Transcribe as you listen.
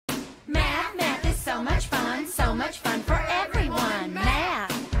so much fun for everyone.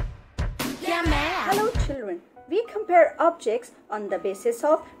 Math. Yeah, math. Hello children. We compare objects on the basis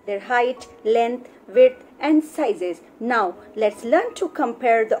of their height, length, width and sizes. Now let's learn to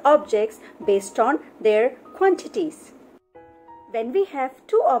compare the objects based on their quantities. When we have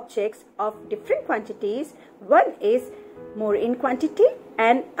two objects of different quantities, one is more in quantity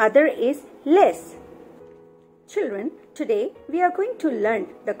and other is less. Children, today we are going to learn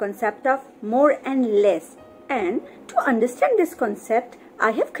the concept of more and less. And to understand this concept,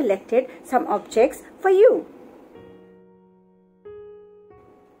 I have collected some objects for you.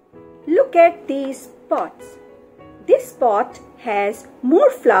 Look at these pots. This pot has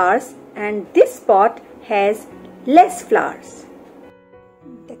more flowers and this pot has less flowers.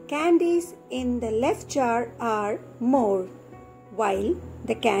 The candies in the left jar are more, while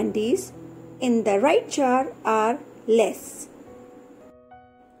the candies in the right jar are less.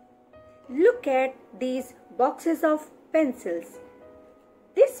 Look at these boxes of pencils.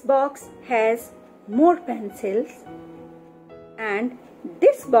 This box has more pencils and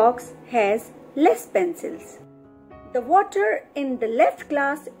this box has less pencils. The water in the left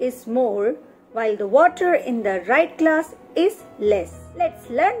glass is more, while the water in the right glass is less. Let's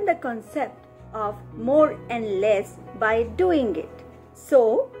learn the concept of more and less by doing it.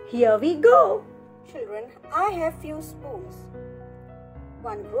 So, here we go. Children, I have few spoons.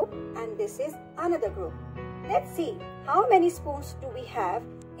 One group and this is another group. Let's see how many spoons do we have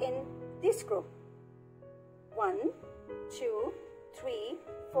in this group. 1, 2, 3,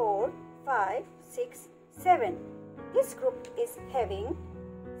 4, 5, 6, 7. This group is having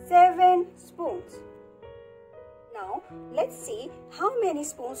 7 spoons. Now, let's see how many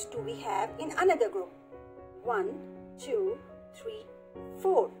spoons do we have in another group. 1, 2, 3,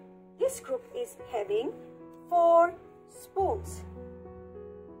 4. This group is having 4 spoons.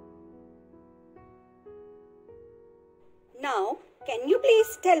 Now, can you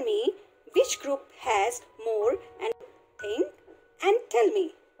please tell me which group has more and think and tell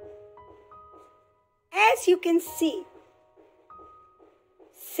me. As you can see,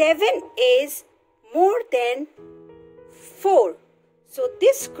 7 is more than 4. So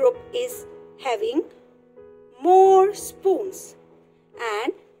this group is having more spoons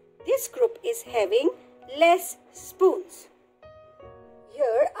and this group is having less spoons.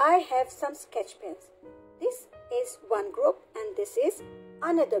 Here I have some sketch pens. This is one group and this is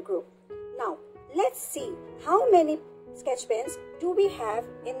another group. Now let's see how many sketch pens do we have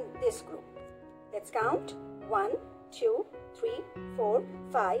in this group. Let's count. 1, 2, 3, 4,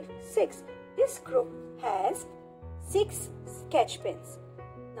 5, 6. This group has 6 sketch pens.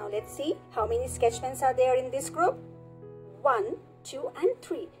 Now let's see how many sketch pens are there in this group. 1, 2 and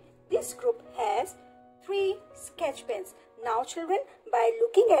 3. This group has 3 sketch pens. Now children, by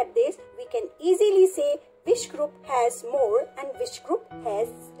looking at this, we can easily say which group has more and which group has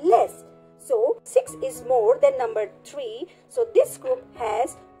less. So 6 is more than number 3. So this group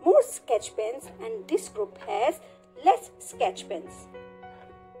has more sketch pens and this group has less sketch pens.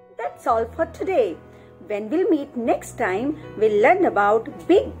 That's all for today. When we'll meet next time, we'll learn about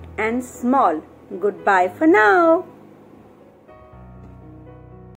big and small. Goodbye for now.